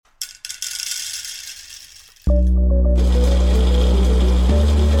You're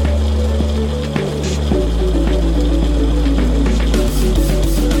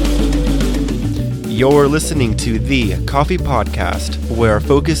listening to The Coffee Podcast, where our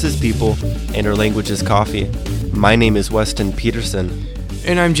focus is people and our language is coffee. My name is Weston Peterson.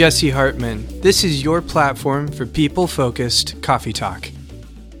 And I'm Jesse Hartman. This is your platform for people-focused coffee talk.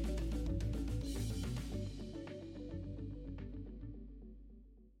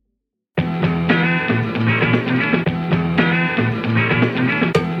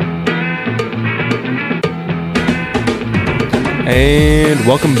 And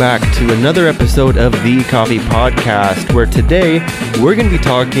welcome back to another episode of The Coffee Podcast, where today we're going to be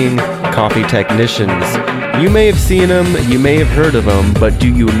talking coffee technicians. You may have seen them, you may have heard of them, but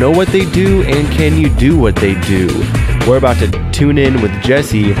do you know what they do and can you do what they do? We're about to tune in with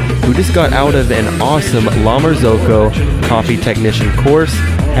Jesse, who just got out of an awesome La Marzocco coffee technician course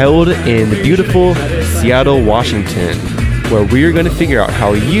held in beautiful Seattle, Washington, where we're going to figure out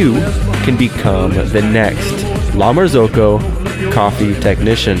how you can become the next La Marzocco coffee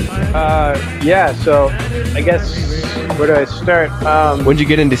technician. So I guess where do I start? When'd you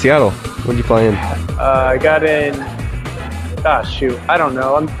get into Seattle? When'd you fly in? I got in. I don't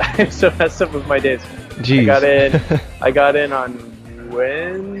know. I'm so messed up with my days. Jeez. I got in on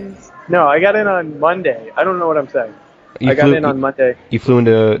Wednesday. No, I got in on Monday. I don't know what I'm saying. I got in on Monday. You flew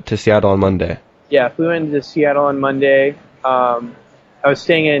into Seattle on Monday? Yeah, I flew into Seattle on Monday. I was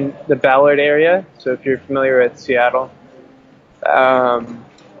staying in the Ballard area, so if you're familiar with Seattle. I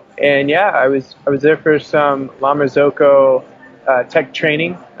was there for some La Marzocco tech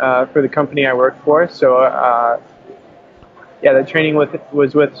training for the company I work for. So the training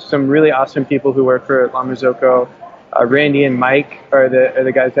was with some really awesome people who work for La Marzocco. Randy and Mike are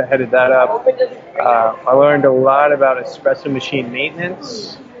the guys that headed that up. I learned a lot about espresso machine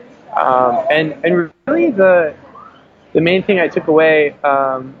maintenance, and really the main thing I took away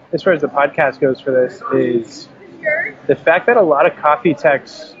as far as the podcast goes for this is the fact that a lot of coffee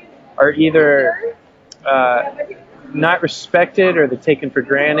techs are either not respected or they're taken for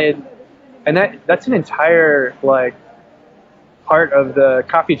granted, and that's an entire part of the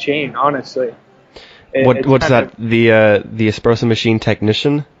coffee chain, honestly. What's that? The espresso machine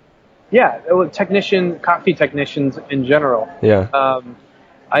technician? Yeah, well, coffee technicians in general. Yeah.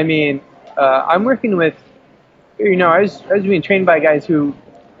 I'm working with, I was being trained by guys who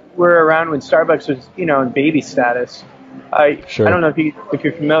were around when Starbucks was, in baby status. Sure. I don't know if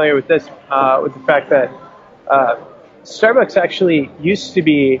you're familiar with this, with the fact that Starbucks actually used to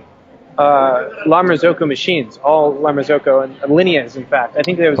be La Marzocco machines, all La Marzocco and Lineas, in fact. I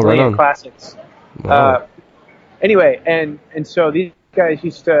think there was Linea Classics. Wow. Anyway, and so these guys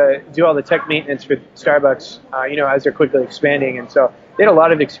used to do all the tech maintenance for Starbucks, as they're quickly expanding. And so they had a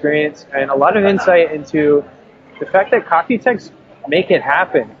lot of experience and a lot of insight into the fact that coffee techs make it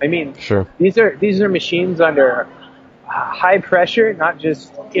happen. Sure. These are machines under high pressure, not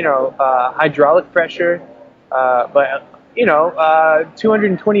just hydraulic pressure, but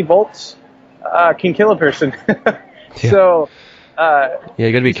 220 volts can kill a person. Yeah. So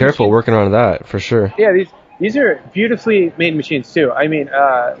you got to be careful working on that for sure. Yeah, these are beautifully made machines too. I'm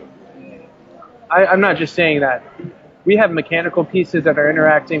not just saying that. We have mechanical pieces that are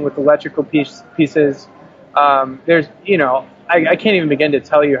interacting with electrical pieces. There's, I can't even begin to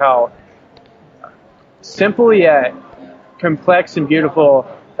tell you how simple yet complex and beautiful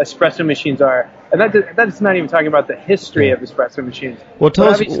espresso machines are. And that's not even talking about the history of espresso machines. Well,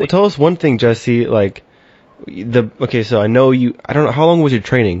 tell us one thing, Jesse. So I know you. I don't know how long was your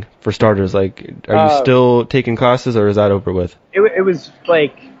training for starters. Are you still taking classes, or is that over with? It was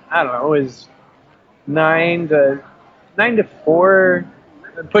I don't know. It was 9 to 4,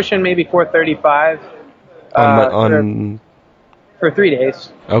 pushing maybe 4:35. For 3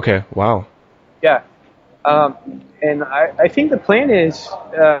 days. Okay. Wow. Yeah. And I think the plan is,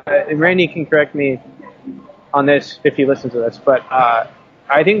 and Randy can correct me on this if he listens to this, but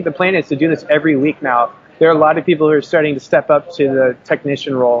I think the plan is to do this every week now. There are a lot of people who are starting to step up to the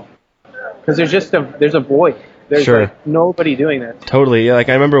technician role because there's a void. There's nobody doing this. Totally. Yeah, I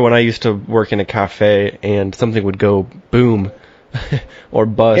remember when I used to work in a cafe and something would go boom or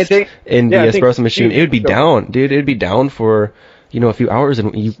bust in the espresso machine. It would be down, dude. It would be down for a few hours,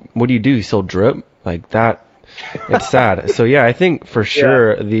 and what do? You still drip like that. It's sad. So yeah, I think for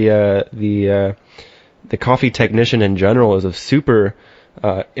sure the coffee technician in general is a super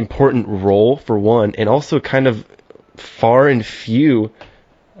important role for one, and also kind of far and few.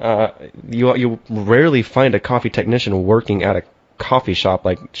 You'll rarely find a coffee technician working at a coffee shop,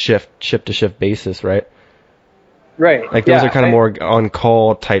 like shift to shift basis, right? Right. Like those are kind of more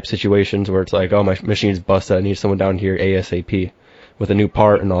on-call type situations where it's like, oh, my machine's busted, I need someone down here ASAP with a new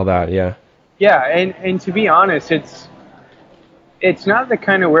part and all that. Yeah. Yeah, and to be honest, it's not the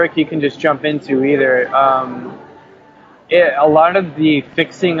kind of work you can just jump into either. A lot of the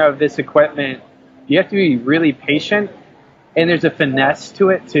fixing of this equipment, you have to be really patient, and there's a finesse to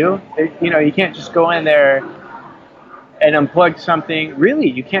it too. You can't just go in there and unplug something. Really,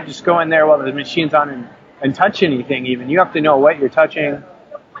 you can't just go in there while the machine's on and touch anything even. You have to know what you're touching.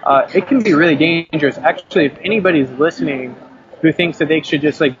 It can be really dangerous. Actually, if anybody's listening who thinks that they should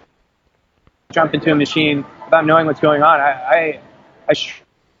just like jump into a machine without knowing what's going on, I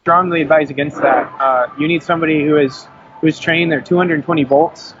strongly advise against that. You need somebody who's trained. There are 220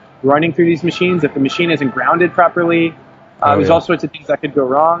 volts running through these machines. If the machine isn't grounded properly, there's all sorts of things that could go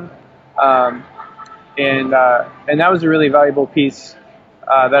wrong. And that was a really valuable piece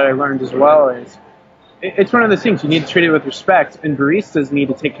that I learned as well. It's one of those things you need to treat it with respect, and baristas need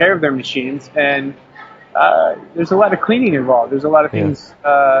to take care of their machines. And there's a lot of cleaning involved. There's a lot of things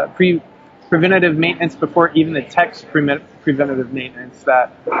preventative maintenance before even the tech's preventative maintenance.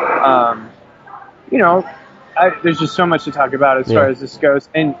 That there's just so much to talk about as far as this goes.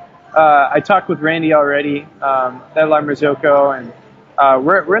 And I talked with Randy already at La Marzocco, and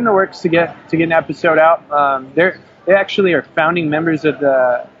we're in the works to get an episode out. They actually are founding members of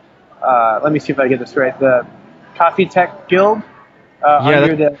the let me see if I get this right, the Coffee Tech Guild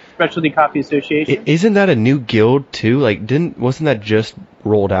under the Specialty Coffee Association. Isn't that a new guild too? Like, wasn't that just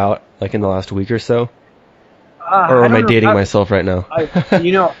rolled out like in the last week or so? Or am I dating myself right now? I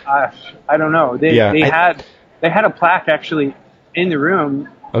don't know. They had a plaque actually in the room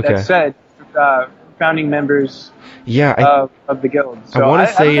that said founding members of the guild. So I want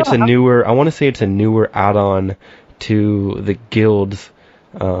to say it's a newer add-on to the guilds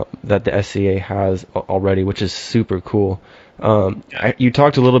that the SCA has already, which is super cool. You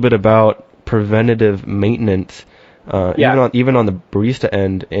talked a little bit about preventative maintenance, even on the barista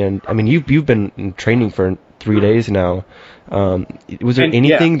end, and I mean you've been in training for 3 days now. Was there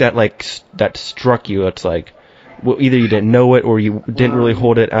anything that struck you? It's like, well, either you didn't know it or you didn't really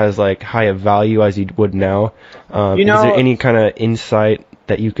hold it as like high a value as you would now. Is there any kind of insight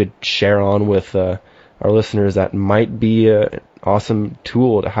that you could share on with our listeners that might be an awesome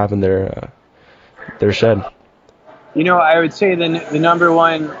tool to have in their shed? I would say the number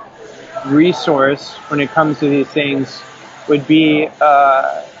one resource when it comes to these things would be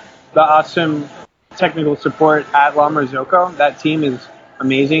the awesome technical support at La Marzocco. That team is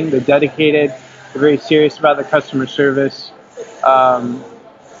amazing. They're dedicated. They're very serious about the customer service. La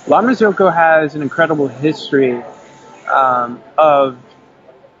Marzocco has an incredible history of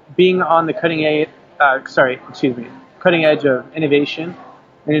being on the cutting edge of innovation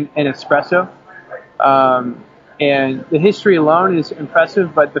in espresso. And the history alone is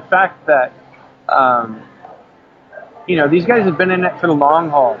impressive, but the fact that these guys have been in it for the long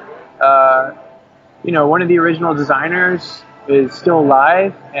haul. One of the original designers is still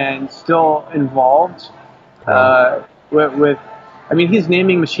alive and still involved he's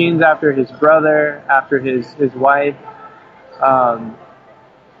naming machines after his brother, after his wife,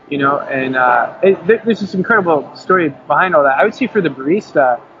 there's this incredible story behind all that. I would say for the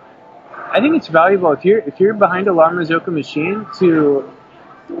barista, I think it's valuable if you're behind a La Marzocco machine to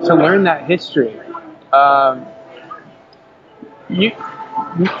learn that history.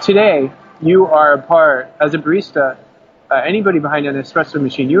 Today, you are a part, as a barista, anybody behind an espresso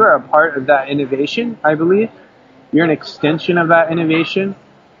machine, you are a part of that innovation, I believe. You're an extension of that innovation.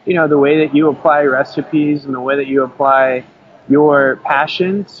 The way that you apply recipes and the way that you apply your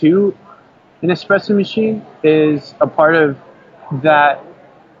passion to an espresso machine is a part of that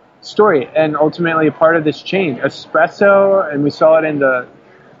story and ultimately a part of this change. Espresso, and we saw it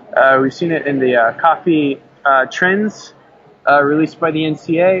we've seen it in the coffee trends released by the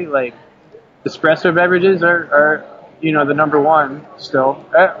NCA. Like, espresso beverages are the number one still.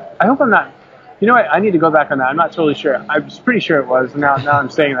 I hope I'm not. You know what? I need to go back on that. I'm not totally sure. I was pretty sure it was. Now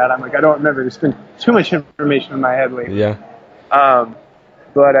I'm saying that. I'm like, I don't remember. There's been too much information in my head lately. Yeah.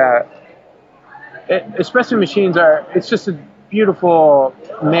 Espresso machines it's just a beautiful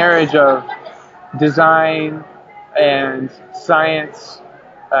marriage of design and science.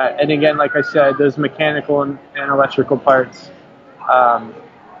 And again, like I said, those mechanical and electrical parts. And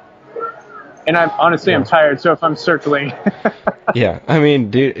I'm tired, so if I'm circling. Yeah, I mean,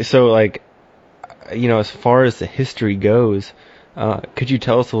 dude, so like, as far as the history goes, could you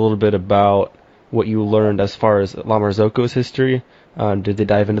tell us a little bit about what you learned as far as La Marzocco's history? Did they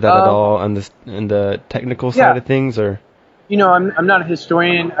dive into that at all on the technical side of things, or? I'm not a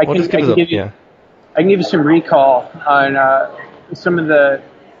historian. I can give you. I can give you some recall on some of the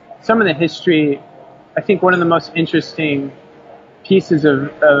history. I think one of the most interesting pieces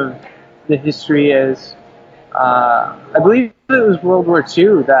of the history is, I believe it was World War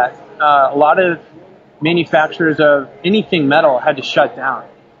II that a lot of manufacturers of anything metal had to shut down.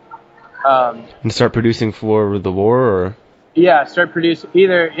 And start producing for the war, or? Yeah, start producing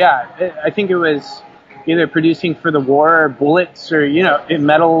I think it was either producing for the war or bullets or,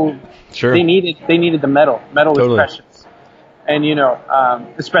 metal. Sure. They needed the metal. Metal was Totally. precious. And,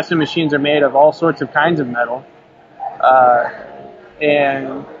 espresso machines are made of all sorts of kinds of metal.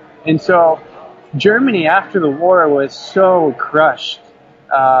 And so Germany after the war was so crushed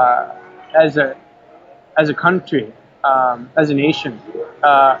as a country, as a nation,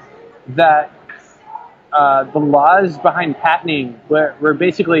 that the laws behind patenting were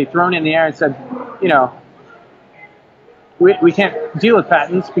basically thrown in the air and said, we can't deal with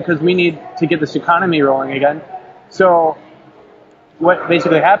patents because we need to get this economy rolling again. So what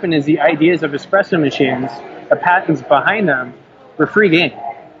basically happened is the ideas of espresso machines, the patents behind them, were free game.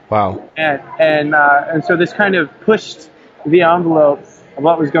 Wow. And so this kind of pushed the envelope of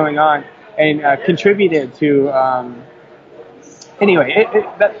what was going on and contributed to. Anyway,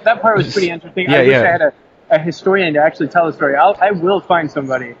 that part was pretty interesting. I wish I had a historian to actually tell the story. I will find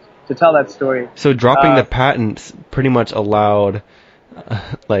somebody to tell that story. So dropping the patents pretty much allowed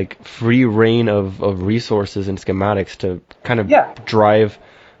like free reign of resources and schematics to kind of drive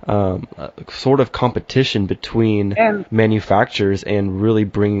sort of competition between manufacturers and really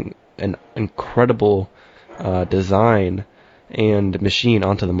bring an incredible design and machine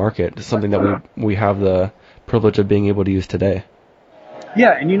onto the market. It's something that we have the privilege of being able to use today.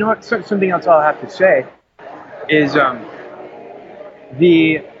 Yeah, and you know what? Something else I'll have to say is I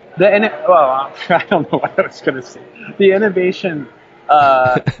don't know what I was going to say. The innovation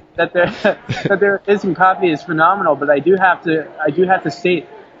that there is in coffee is phenomenal, but I do have to state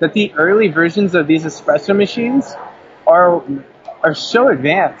that the early versions of these espresso machines are so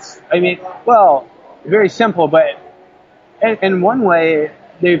advanced. I mean, well, very simple, but in one way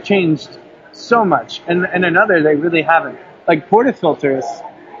they've changed so much, and in another they really haven't. Like portafilters,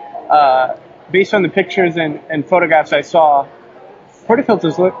 based on the pictures and photographs I saw,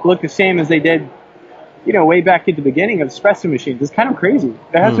 portafilters look the same as they did, way back at the beginning of espresso machines. It's kind of crazy.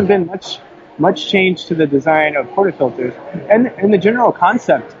 There hasn't been much change to the design of portafilters, and the general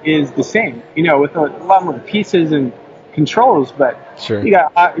concept is the same. With a lot more pieces and controls, but sure. you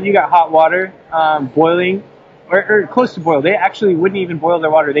got hot water boiling or close to boil. They actually wouldn't even boil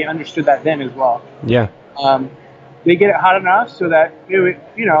their water. They understood that then as well. Yeah. They get it hot enough so that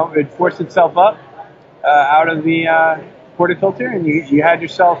it force itself up out of the portafilter, and you had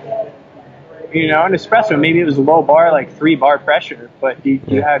yourself an espresso. Maybe it was a low bar, like 3 bar pressure, but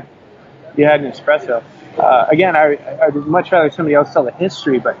you had an espresso. Again, I would much rather somebody else tell the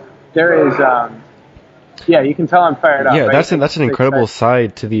history, but there is you can tell I'm fired up. Yeah, right? that's an incredible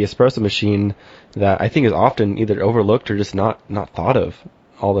side to the espresso machine that I think is often either overlooked or just not thought of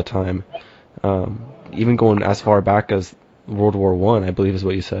all the time. Even going as far back as World War I believe is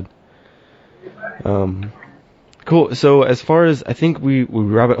what you said. Cool. So as far as, I think we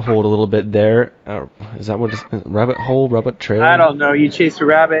rabbit holed a little bit there. Is that what it's, rabbit hole, rabbit trail? I don't know. You chase a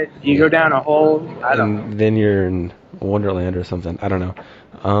rabbit, you go down a hole. I don't know. Then you're in Wonderland or something. I don't know.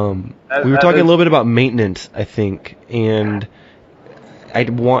 We were talking a little bit about maintenance, I think, and I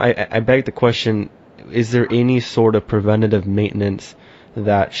beg the question: is there any sort of preventative maintenance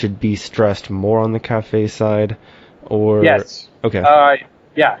that should be stressed more on the cafe side, or? Yes. Okay.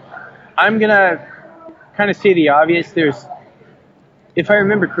 Yeah. I'm gonna kind of say the obvious. If I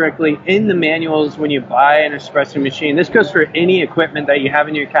remember correctly, in the manuals when you buy an espresso machine, this goes for any equipment that you have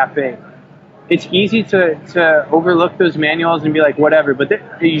in your cafe. It's easy to overlook those manuals and be like, whatever, but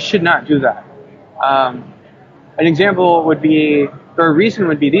you should not do that. An example would be, or a reason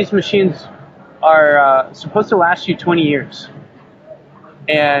would be, these machines are supposed to last you 20 years.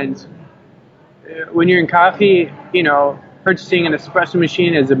 And when you're in coffee, purchasing an espresso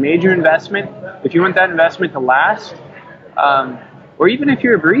machine is a major investment. If you want that investment to last, or even if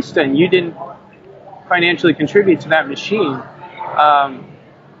you're a barista and you didn't financially contribute to that machine,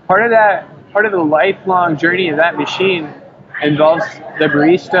 part of the lifelong journey of that machine involves the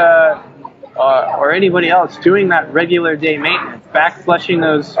barista or anybody else doing that regular day maintenance. Back flushing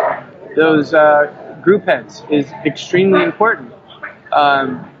those group heads is extremely important.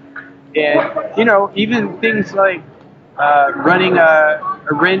 And even things like running a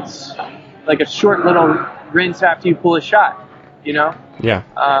rinse, like a short little rinse after you pull a shot, Yeah.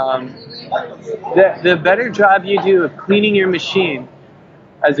 The better job you do of cleaning your machine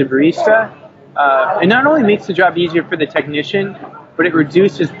as a barista, it not only makes the job easier for the technician, but it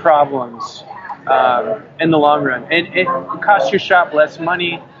reduces problems in the long run. And it costs your shop less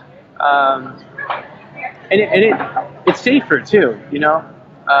money, and it's safer too.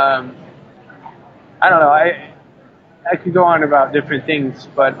 I don't know. I could go on about different things,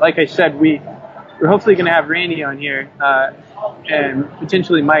 but like I said, we're hopefully going to have Randy on here and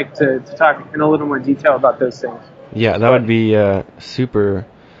potentially Mike to talk in a little more detail about those things. Yeah, that would be super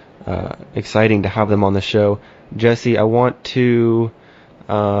exciting to have them on the show. Jesse, I want to,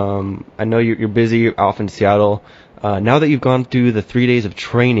 I know you're busy off in Seattle. Now that you've gone through the 3 days of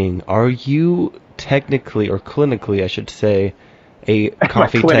training, are you technically, or clinically, I should say, a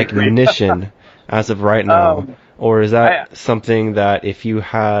coffee technician as of right now? Or is that something that if you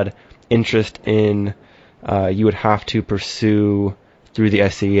had interest in, you would have to pursue through the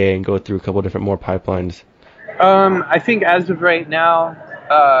SCA and go through a couple different more pipelines? I think as of right now,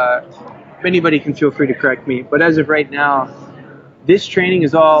 anybody can feel free to correct me, but as of right now, this training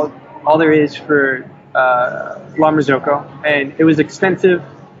is all there is for La Marzocco, and it was extensive.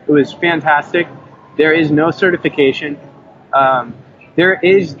 It was fantastic. There is no certification. There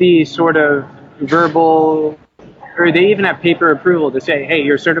is the sort of verbal, or they even have paper approval to say, hey,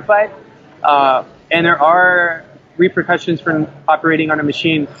 you're certified. And there are repercussions for operating on a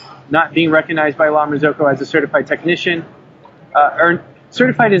machine not being recognized by La Marzocco as a certified technician. Or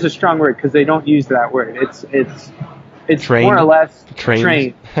certified is a strong word because they don't use that word. It's trained, more or less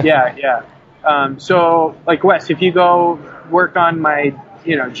trained. Yeah. So like Wes, if you go work on my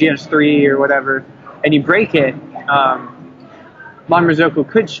GS3 or whatever and you break it, La Marzocco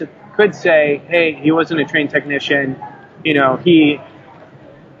could say, hey, he wasn't a trained technician. He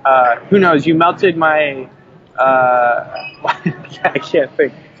who knows? You melted my I can't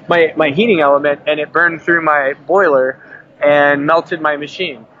think my heating element, and it burned through my boiler and melted my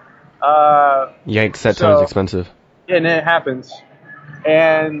machine. Yikes! That sounds expensive. And it happens.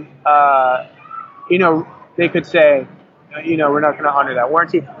 And they could say, we're not going to honor that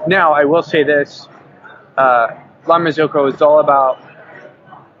warranty. Now, I will say this: La Marzocco is all about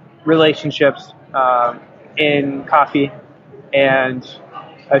relationships in coffee, and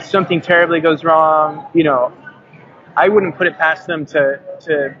if something terribly goes wrong, I wouldn't put it past them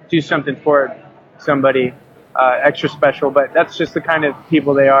to do something for somebody extra special, but that's just the kind of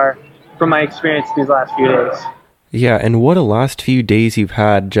people they are from my experience these last few days. Yeah, and what a last few days you've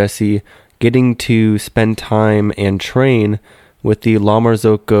had, Jesse, getting to spend time and train with the La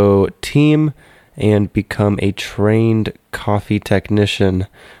Marzocco team and become a trained coffee technician.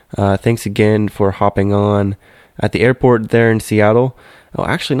 Thanks again for hopping on at the airport there in Seattle. Oh,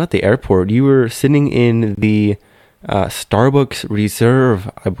 actually, not the airport. You were sitting in the Starbucks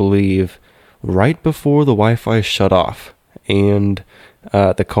Reserve, I believe, right before the Wi-Fi shut off and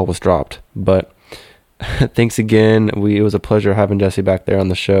the call was dropped. But thanks again. It was a pleasure having Jesse back there on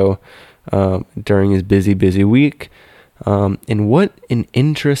the show during his busy week. And what an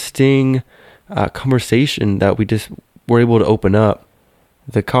interesting conversation that we just were able to open up.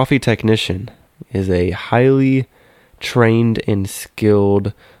 The coffee technician is a highly trained and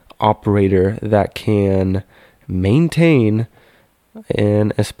skilled operator that can maintain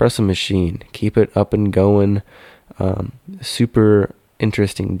an espresso machine, keep it up and going. Super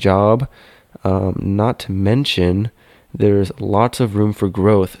interesting job. Not to mention, there's lots of room for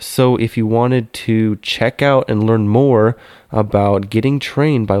growth. So if you wanted to check out and learn more about getting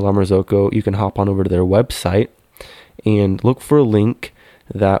trained by La Marzocco, you can hop on over to their website and look for a link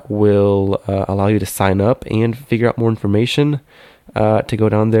that will allow you to sign up and figure out more information to go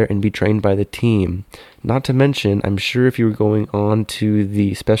down there and be trained by the team. Not to mention, I'm sure if you were going on to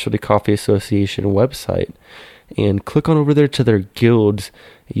the Specialty Coffee Association website and click on over there to their guilds,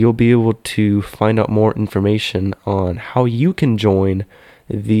 you'll be able to find out more information on how you can join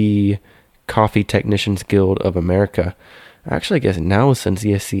the Coffee Technicians Guild of America. Actually, I guess now, since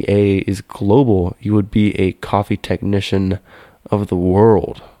the SCA is global, you would be a coffee technician of the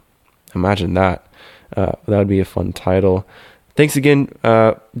world. Imagine that. That would be a fun title. Thanks again,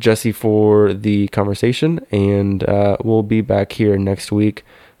 Jesse, for the conversation, and we'll be back here next week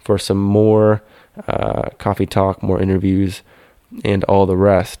for some more coffee talk, more interviews, and all the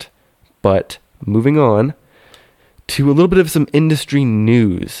rest. But moving on to a little bit of some industry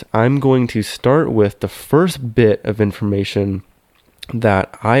news, I'm going to start with the first bit of information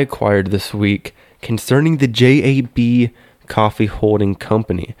that I acquired this week concerning the JAB Coffee Holding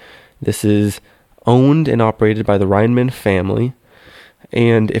Company. This is owned and operated by the Reinman family.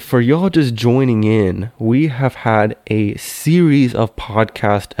 And if for y'all just joining in, we have had a series of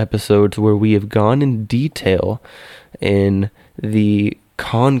podcast episodes where we have gone in detail in the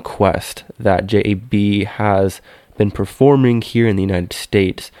conquest that JAB has been performing here in the United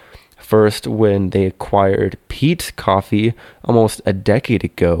States. First, when they acquired Peet's Coffee almost a decade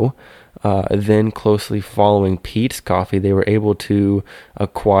ago, then closely following Peet's Coffee, they were able to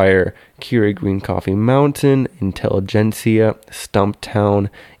acquire Keurig Green Coffee Mountain, Intelligentsia, Stumptown,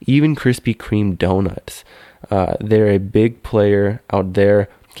 even Krispy Kreme Donuts. They're a big player out there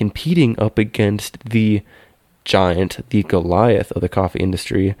competing up against the giant, the Goliath of the coffee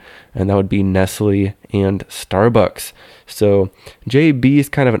industry, and that would be Nestle and Starbucks. So JAB is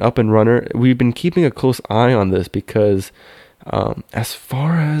kind of an up and runner. We've been keeping a close eye on this because as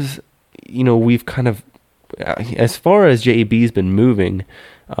far as JAB's been moving,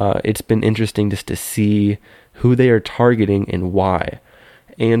 it's been interesting just to see who they are targeting and why.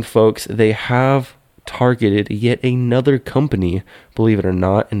 And folks, they have targeted yet another company, believe it or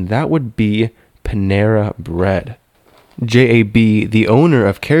not, and that would be Panera Bread. JAB, the owner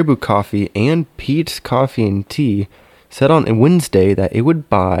of Caribou Coffee and Peet's Coffee and Tea, said on Wednesday that it would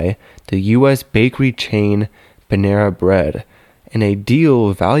buy the U.S. bakery chain Panera Bread in a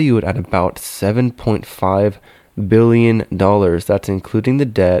deal valued at about $7.5 billion. That's including the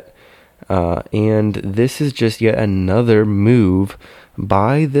debt. And this is just yet another move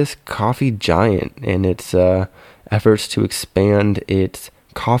by this coffee giant and its efforts to expand its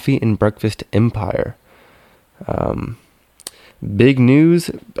coffee and breakfast empire. Big news.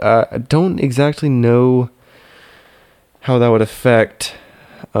 I don't exactly know how that would affect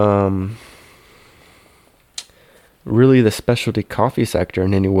really the specialty coffee sector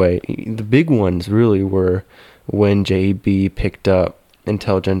in any way. The big ones really were when JAB picked up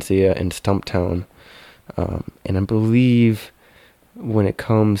Intelligentsia and Stumptown. And I believe when it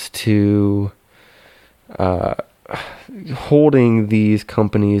comes to holding these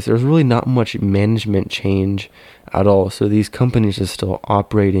companies, there's really not much management change at all. So these companies are still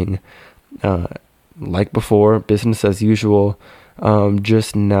operating like before, business as usual.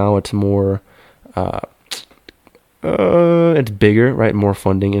 Just now it's more, it's bigger, right? More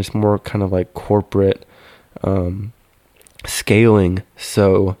funding. It's more kind of like corporate scaling.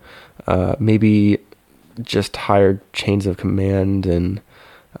 So maybe just higher chains of command and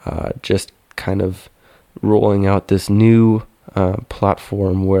just kind of rolling out this new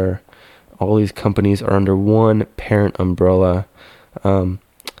platform where all these companies are under one parent umbrella.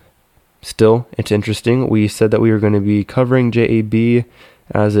 Still, it's interesting. We said that we were going to be covering JAB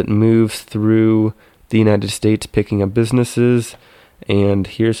as it moves through the United States, picking up businesses, and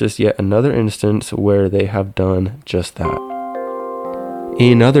here's just yet another instance where they have done just that.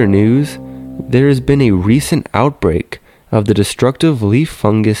 In other news, there has been a recent outbreak of the destructive leaf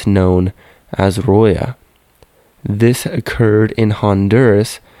fungus known as Roya. This occurred in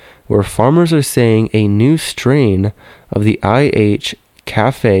Honduras, where farmers are saying a new strain of the IH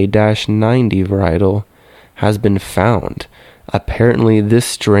Cafe-90 varietal has been found. Apparently, this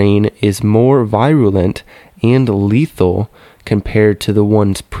strain is more virulent and lethal compared to the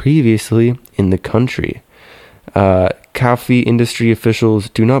ones previously in the country. Coffee industry officials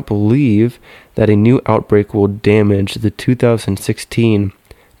do not believe that a new outbreak will damage the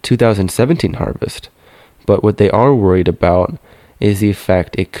 2016-2017 harvest, but what they are worried about is the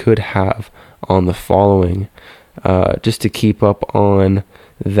effect it could have on the following. Just to keep up on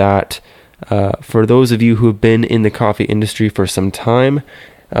that, for those of you who have been in the coffee industry for some time,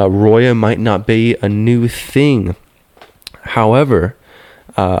 Roya might not be a new thing. However,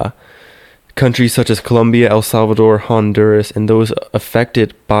 countries such as Colombia, El Salvador, Honduras, and those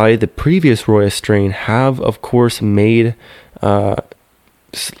affected by the previous Roya strain have, of course, made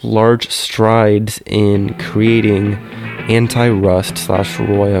large strides in creating anti-rust /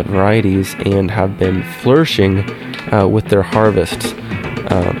 Roya varieties and have been flourishing with their harvests.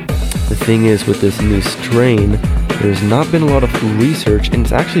 The thing is, with this new strain, there's not been a lot of research, and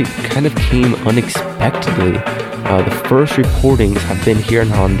it's actually kind of came unexpectedly. The first reportings have been here in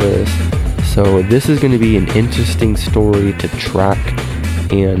Honduras, so this is going to be an interesting story to track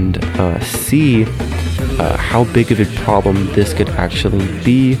and see how big of a problem this could actually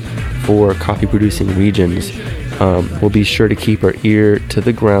be for coffee producing regions. We'll be sure to keep our ear to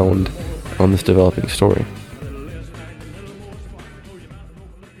the ground on this developing story.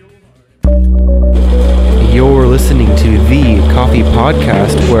 You're listening to The Coffee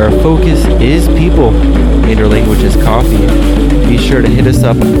Podcast, where our focus is people and our language is coffee. Be sure to hit us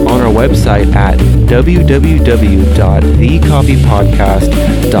up on our website at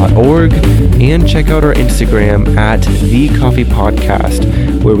www.thecoffeepodcast.org and check out our Instagram at The Coffee Podcast,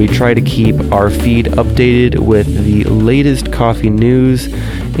 where we try to keep our feed updated with the latest coffee news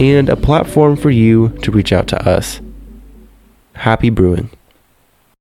and a platform for you to reach out to us. Happy brewing.